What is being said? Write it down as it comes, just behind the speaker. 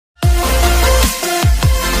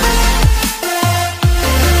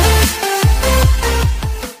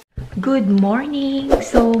Good morning!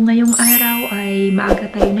 So, ngayong araw ay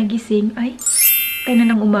maaga tayo nagising. Ay, tayo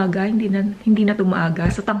na ng umaga. Hindi na ito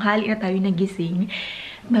maaga. So, tanghali na tayo nagising.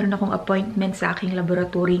 Meron akong appointment sa aking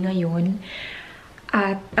laboratory ngayon.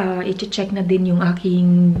 At i-check na din yung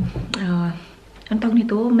aking, ang tawag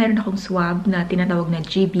nito, meron akong swab na tinatawag na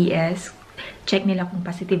GBS. Check nila kung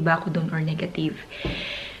positive ba ako doon or negative.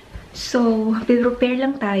 So, prepare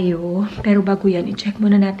lang tayo. Pero bago yan, i-check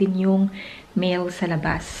muna natin yung mail sa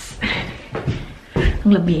labas.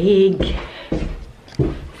 Ang lamig.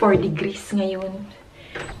 4 degrees ngayon.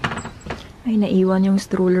 Ay, naiwan yung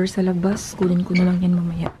stroller sa labas. Kunin ko na lang yan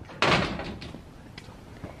mamaya.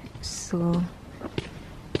 So,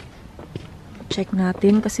 check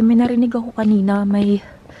natin. Kasi may narinig ako kanina. May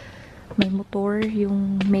motor,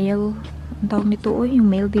 yung mail. Ang tawag nito, yung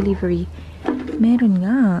mail delivery. Meron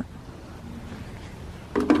nga.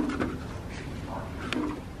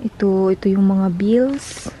 Ito yung mga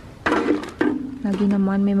bills. Lagi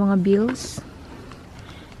naman may mga bills.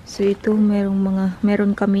 So ito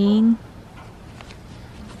meron kaming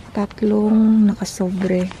 3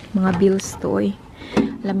 nakasobre. Mga bills to eh.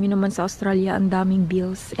 Alam niyo naman sa Australia ang daming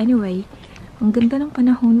bills. Anyway, ang ganda ng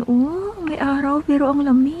panahon. Oh, may araw pero ang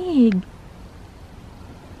lamig.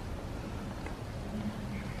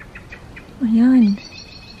 Ayan.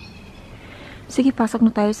 Sige, pasok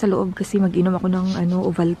na tayo sa loob kasi mag-inom ako ng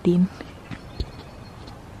Ovaltine.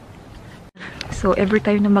 So, every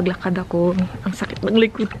time na maglakad ako, ang sakit ng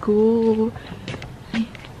likod ko. Ay,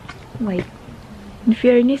 wait. In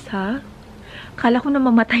fairness ha, kala ko na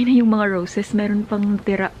mamatay na yung mga roses. Meron pang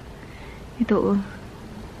tira. Ito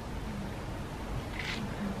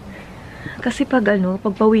Kasi pag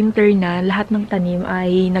pa-winter na, lahat ng tanim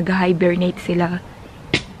ay nag-hibernate sila.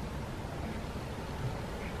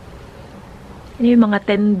 Yung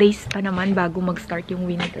mga 10 days pa naman bago mag-start yung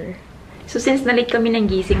winter. So, since na-late kami ng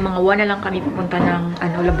gising, mga 1 na lang kami pupunta ng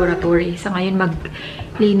laboratory. Sa ngayon,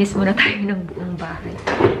 maglinis muna tayo ng buong bahay.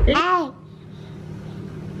 Ay!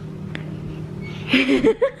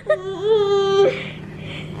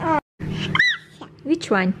 Which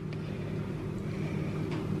one?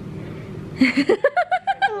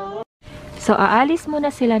 So, aalis muna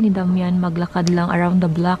sila ni Damian. Maglakad lang around the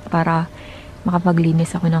block para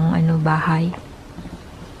makapaglinis ako ng bahay.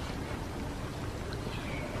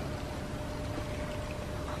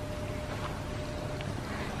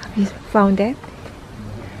 You found it?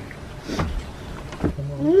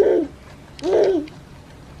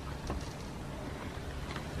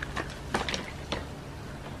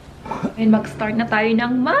 And mag-start na tayo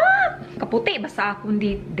ng map! Kaputi! Basta ako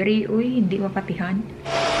hindi mapatihan.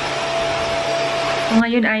 So,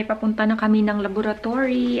 ngayon ay papunta na kami ng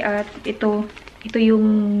laboratory at ito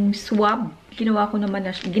yung swab. Ginawa ko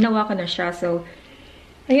na siya. So,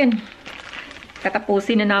 ayun.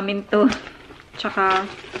 Tatapusin na namin to. Tsaka,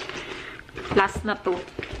 last na to.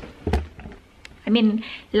 I mean,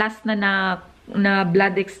 last na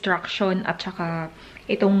blood extraction at tsaka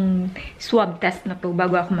itong swab test na to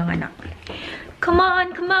bago ako manganak. Come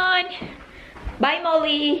on! Come on! Bye,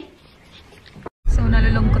 Molly! So,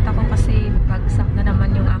 nalulungkot ako kasi bagsak na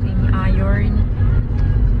naman yung aking iron.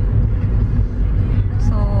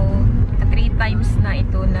 So, 3 times na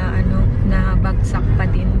ito na bagsak pa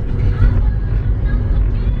din.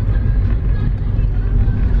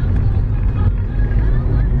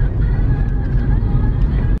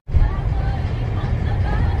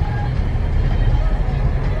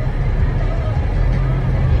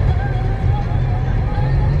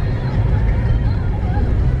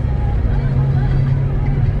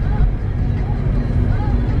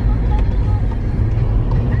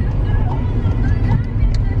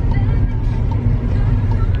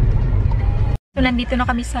 Nandito na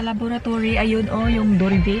kami sa laboratory. Ayun, yung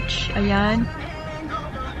Dulwich. Ayan.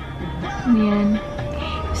 Ayan.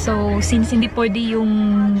 So, since hindi pwede yung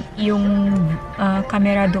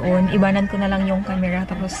camera doon, ibanan ko na lang yung camera.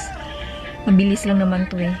 Tapos, mabilis lang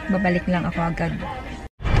naman to eh. Babalik lang ako agad.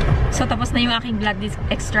 So, tapos na yung aking blood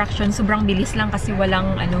extraction. Sobrang bilis lang kasi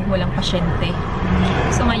walang pasyente.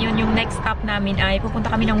 So, ngayon, yung next stop namin ay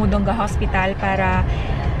pupunta kami ng Wodonga Hospital para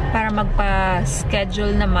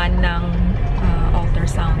magpa-schedule naman ng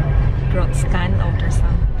ultrasound. Throat scan,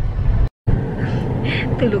 ultrasound.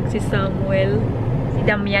 Tulog si Samuel. Si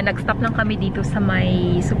Damian, nag-stop lang kami dito sa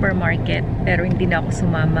may supermarket. Pero hindi na ako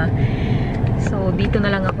sumama. So, dito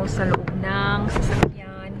na lang ako sa loob ng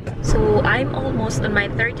sasakyan. So, I'm almost on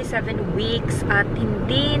my 37 weeks at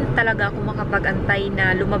hindi talaga ako makapag-antay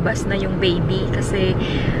na lumabas na yung baby. Kasi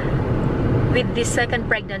with this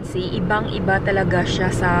second pregnancy, ibang-iba talaga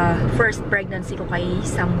siya sa first pregnancy ko kay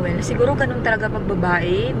Samuel. Siguro ganun talaga pag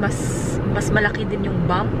babae, mas malaki din yung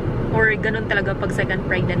bump. Or ganun talaga pag second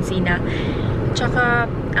pregnancy na. Tsaka,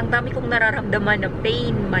 ang dami kong nararamdaman na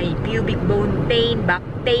pain. May pubic bone pain, back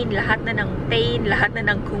pain, lahat na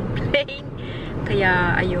ng complaint.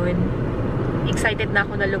 Kaya, ayun. Excited na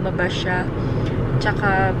ako na lumabas siya.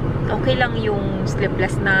 Tsaka, okay lang yung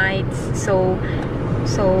sleepless nights. So,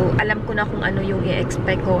 alam ko na kung ano yung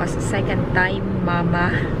i-expect ko as a second time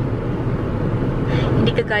mama.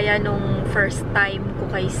 Hindi kagaya nung first time ko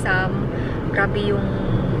kay Sam. Grabe yung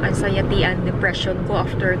anxiety and depression ko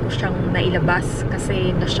after ko siyang nailabas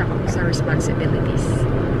kasi na-shock ako sa responsibilities.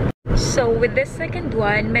 So, with this second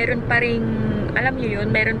one, meron pa ring, alam nyo yun,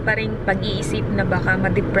 meron pa ring pag-iisip na baka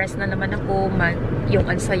ma-depress na naman ako, yung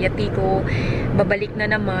anxiety ko, babalik na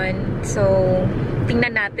naman. So,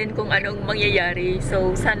 tingnan natin kung anong mangyayari.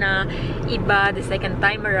 So, sana iba the second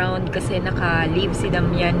time around kasi naka-leave si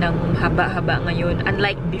Damian ng haba-haba ngayon.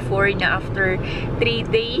 Unlike before na after 3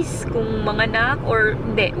 days kung manganak, or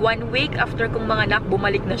hindi, 1 week after kung manganak,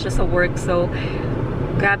 bumalik na siya sa work. So,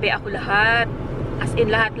 grabe ako lahat. As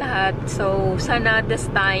in, lahat-lahat. So, sana this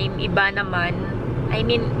time, iba naman. I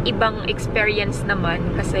mean, ibang experience naman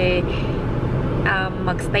kasi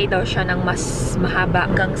magstay daw siya ng mas mahaba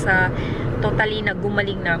hanggang sa totally na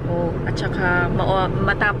gumaling na ako. At saka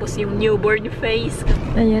matapos yung newborn phase.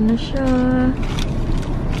 Ayan na siya.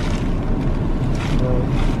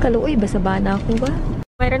 Kaluoy, basaba na ako ba?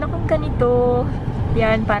 Mayroon akong ganito.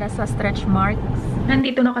 Yan, para sa stretch marks.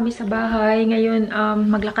 Nandito na kami sa bahay. Ngayon,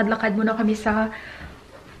 maglakad-lakad muna kami sa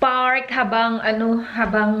park habang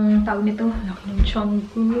tawag nito. Laki ng tiyan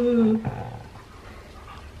ko.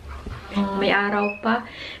 May araw pa.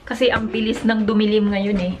 Kasi ang bilis ng dumilim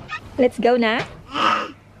ngayon eh. Let's go na.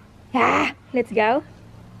 Let's go.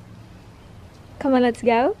 Come on, let's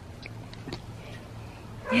go.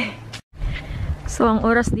 So, ang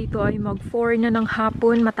oras dito ay mag-4 na ng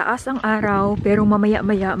hapon. Mataas ang araw. Pero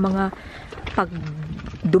mamaya-maya, mga pag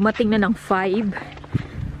dumating na ng 5,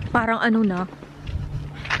 parang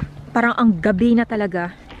parang ang gabi na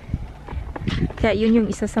talaga. Kaya yun yung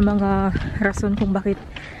isa sa mga rason kung bakit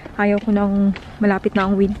ayaw ko nang malapit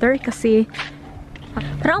na ang winter. Kasi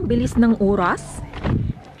parang bilis ng oras.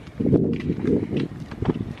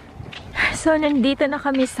 So, nandito na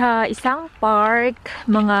kami sa isang park.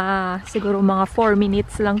 Siguro mga 4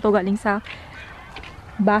 minutes lang to galing sa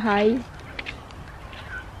bahay.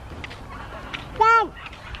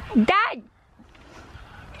 Dad!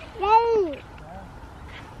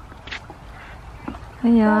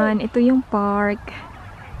 Ayan, ito yung park.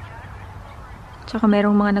 Tsaka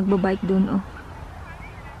merong mga nagbabike dun, oh.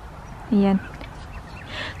 Ayan.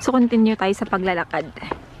 So, continue tayo sa paglalakad.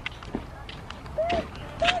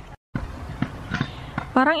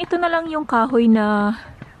 Parang ito na lang yung kahoy na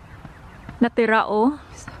natira, oh.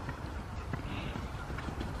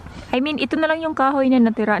 I mean, ito na lang yung kahoy na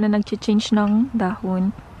natira na nag-change ng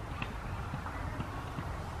dahon.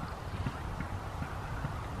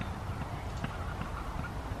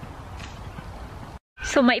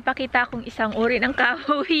 So, maipakita akong isang uri ng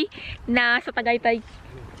kahoy na sa Tagaytay.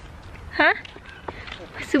 Ha?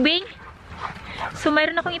 Subing? So,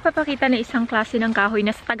 mayroon akong ipapakita na isang klase ng kahoy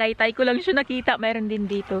na sa Tagaytay ko lang siya nakita. Mayroon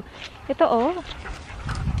din dito. Ito, oh.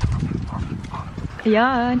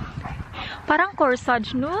 Ayan. Parang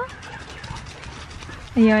corsage, no?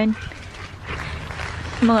 Ayan.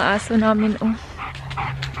 Mga aso namin, oh.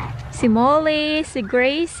 Si Molly, si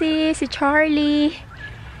Gracie, si Charlie.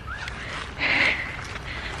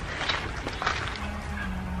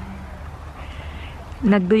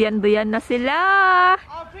 Nagduyan-duyan na sila.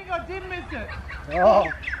 I think I did miss it. Oh,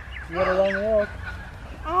 you got a long walk.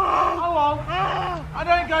 Oh well. I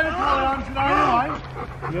don't go to Thailand today anyway.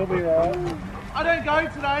 You'll be right. I don't go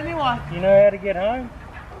today anyway. You know how to get home?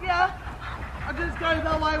 Yeah. I just go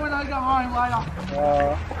that way when I go home later.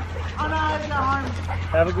 Oh. I know how to go home.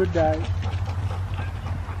 Have a good day.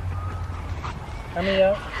 Come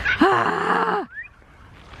here.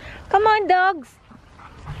 Come on, dogs.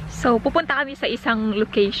 So, pupunta kami sa isang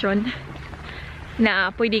location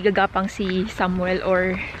na pwede gagapang si Samuel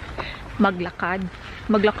or maglakad.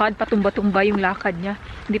 Maglakad, patumba-tumba yung lakad niya.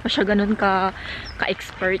 Hindi pa siya ganun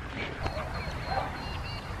ka-expert.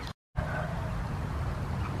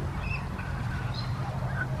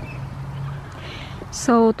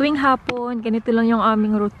 So, tuwing hapon, ganito lang yung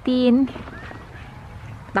aming routine.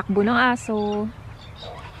 Takbo ng aso.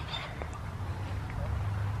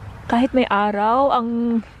 Kahit may araw,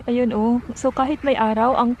 ayun oh. So, kahit may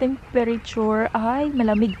araw, ang temperature ay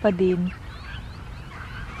malamig pa din.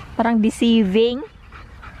 Parang deceiving.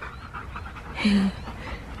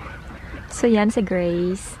 So, yan si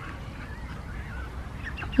Grace.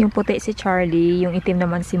 Yung puti si Charlie, yung itim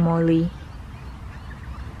naman si Molly.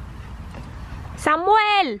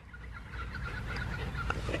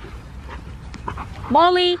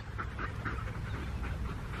 Molly!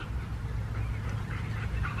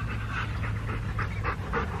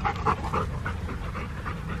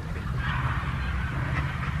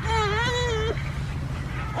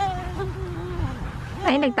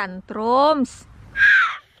 Ay, nagtantrums.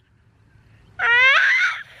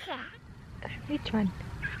 Which one?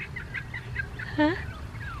 Huh?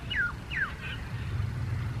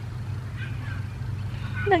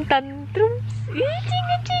 Nagtantrums.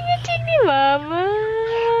 Ching ni Mama.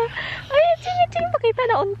 Ay, ching. Pakita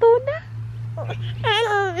na unto na.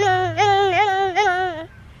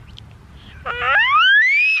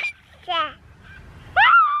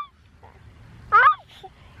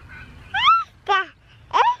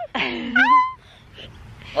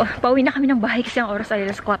 Oh, pauwi na kami ng bahay kasi ang oras ay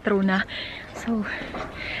alas 4 na. So,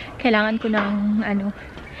 kailangan ko ng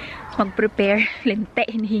mag-prepare. Lente,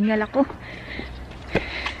 hinihingal ako.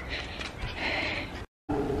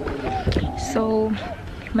 So,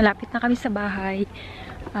 malapit na kami sa bahay.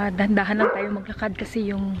 Dahan-dahan lang tayo maglakad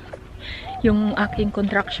kasi yung aking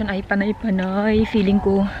contraction ay panay-panay. Feeling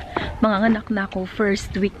ko, manganganak na ako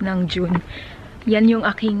first week ng June. Yan yung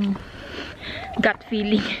aking gut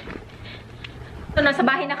feeling. So, nasa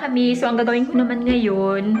bahay na kami. So, ang gagawin ko naman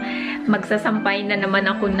ngayon, magsasampay na naman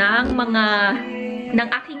ako ng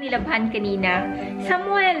aking nilabhan kanina.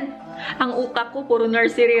 Samuel! Ang utak ko, puro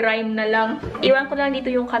nursery rhyme na lang. Iwan ko lang dito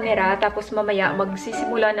yung camera, tapos mamaya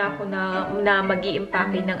magsisimula na ako na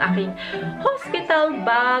mag-i-impake ng aking hospital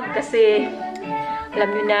bag. Kasi, alam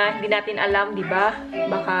nyo na, hindi natin alam, di ba?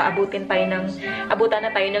 Baka abutan na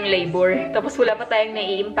tayo ng labor. Tapos wala pa tayong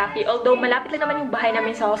nai-impake. Although, malapit lang naman yung bahay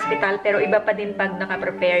namin sa hospital, pero iba pa din pag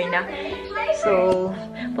naka-prepare na. So,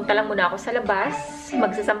 punta lang muna ako sa labas.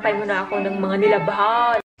 Magsasampay muna ako ng mga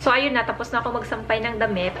nilabhan. So, ayun na. Tapos na ako magsampay ng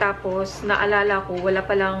damit. Tapos, naalala ko, wala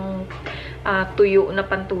palang tuyo na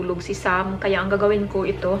pantulog si Sam. Kaya, ang gagawin ko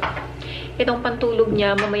ito. Itong pantulog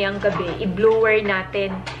niya, mamayang gabi, i-blower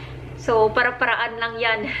natin. So, para-paraan lang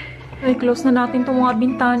yan. Ay, close na natin itong mga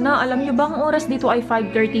bintana. Alam nyo ba, ang oras dito ay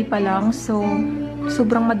 5:30 pa lang. So,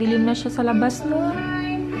 sobrang madilim na siya sa labas, no?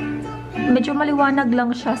 Medyo maliwanag lang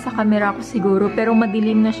siya sa camera ko siguro, pero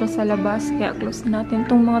madilim na siya sa labas. Kaya close na natin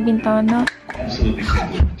itong mga bintana.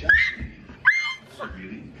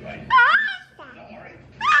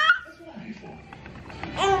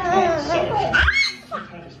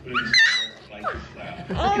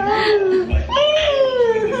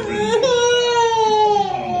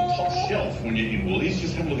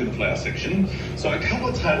 Section. So a couple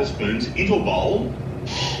of tablespoons into a bowl.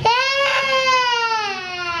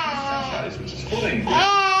 Which is 14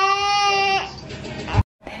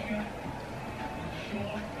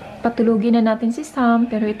 Patulugin na natin si Sam,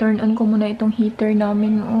 pero i-turn on ko muna itong heater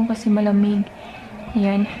namin kasi malamig.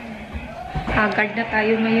 Ayan. Haggard na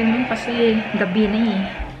tayo ngayon kasi gabi na eh.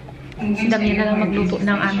 Si Dami na lang magluto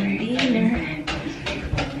ng aming dinner.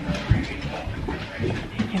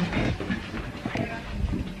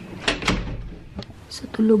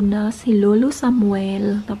 Tulog na si Lolo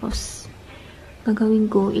Samuel. Tapos, gagawin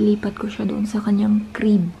ko, ilipat ko siya doon sa kanyang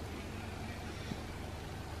crib.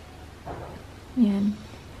 Yan.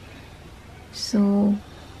 So,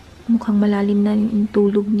 mukhang malalim na yung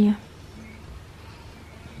tulog niya.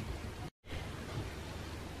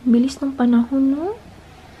 Bilis ng panahon, no?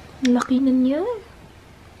 Laki na niya.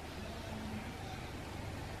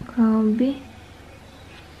 Grabe.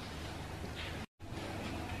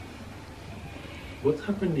 What's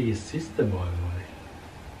happened to your sister, by the way?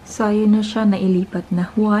 Sayo na siya, nailipat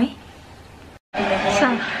na. Why?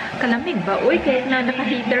 Sa kalamig ba? Uy, kahit na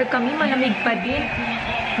naka-heater kami, malamig pa din.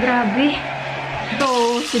 Grabe.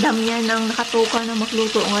 So, si Damian ang nakatuka na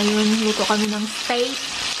magluto ngayon. Luto kami ng steak.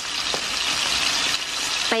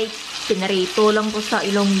 Steak, pinarito lang po sa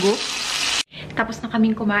Ilonggo. Tapos na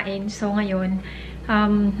kaming kumain. So, ngayon,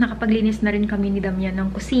 nakapaglinis na rin kami ni Damian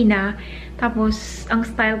ng kusina. Tapos, ang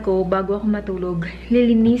style ko, bago ako matulog,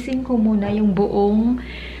 lilinisin ko muna yung buong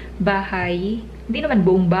bahay. Hindi naman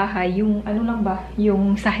buong bahay, yung ano lang ba,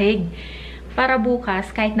 yung sahig. Para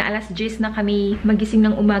bukas, kahit na alas 10 na kami magising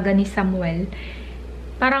ng umaga ni Samuel,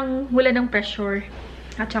 parang wala ng pressure.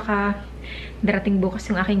 At saka, darating bukas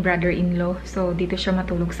yung aking brother-in-law. So, dito siya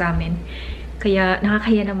matulog sa amin. Kaya,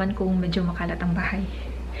 nakakaya naman kung medyo makalat ang bahay.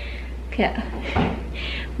 Kaya,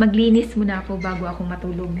 maglinis muna ako bago ako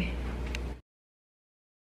matulog.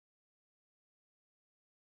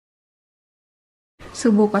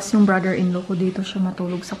 So, bukas yung brother-in-law ko dito siya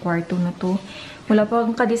matulog sa kwarto na to. Wala pa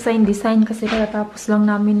akong ka-design kasi katatapos lang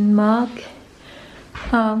namin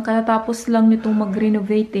katatapos lang nitong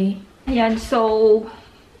mag-renovate eh. Ayan, so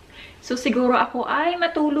siguro ako ay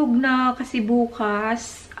matulog na kasi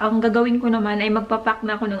bukas ang gagawin ko naman ay magpapack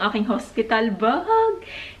na ako ng aking hospital bag.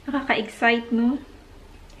 Nakaka-excite, no?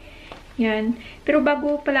 Yan. Pero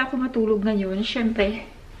bago pala ako matulog ngayon, syempre,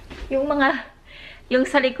 yung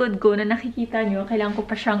sa likod ko na nakikita nyo, kailangan ko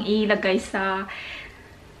pa siyang ilagay sa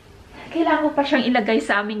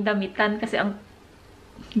aming damitan kasi ang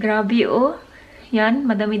grabe, oh. Yan,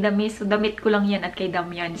 madami-dami. So, damit ko lang yan at kay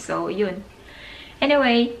Damian. So, yun.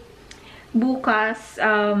 Anyway, bukas,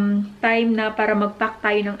 time na para mag-pack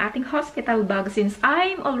tayo ng ating hospital bag since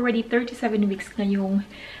I'm already 37 weeks ngayong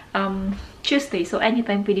Tuesday. So,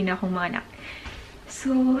 anytime pwede na akong manganak.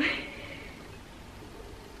 So,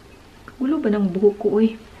 ulo ba ng buhok ko,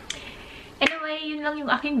 eh? Anyway, yun lang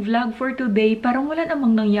yung aking vlog for today. Parang wala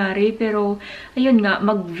namang nangyari. Pero, ayun nga,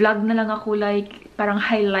 mag-vlog na lang ako like, parang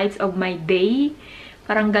highlights of my day.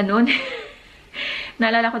 Parang ganun.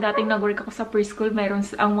 Naalala ko dating nag-work ako sa preschool,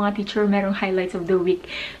 ang mga teacher merong highlights of the week.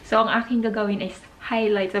 So, ang aking gagawin is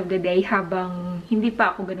highlights of the day habang hindi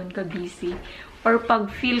pa ako ganun ka-busy. Or pag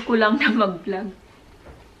feel ko lang na mag-vlog.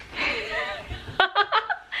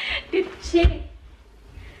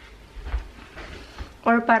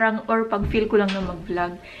 Or pag feel ko lang na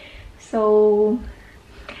mag-vlog. So,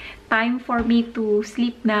 time for me to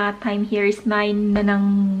sleep na. Time here is 9 na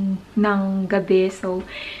ng gabi. So,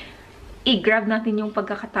 i-grab natin yung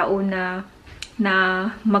pagkakataon na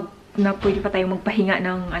pwede pa tayong magpahinga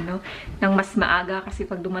ng mas maaga. Kasi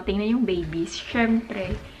pag dumating na yung babies,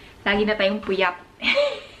 syempre, lagi na tayong puyat.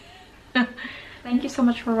 Thank you so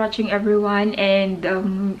much for watching, everyone. And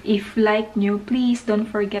if like nyo, please don't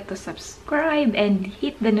forget to subscribe and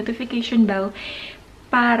hit the notification bell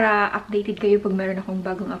para updated kayo pag meron akong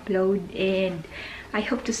bagong upload. And I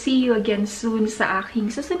hope to see you again soon sa aking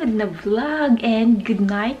susunod na vlog. And good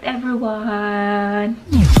night, everyone!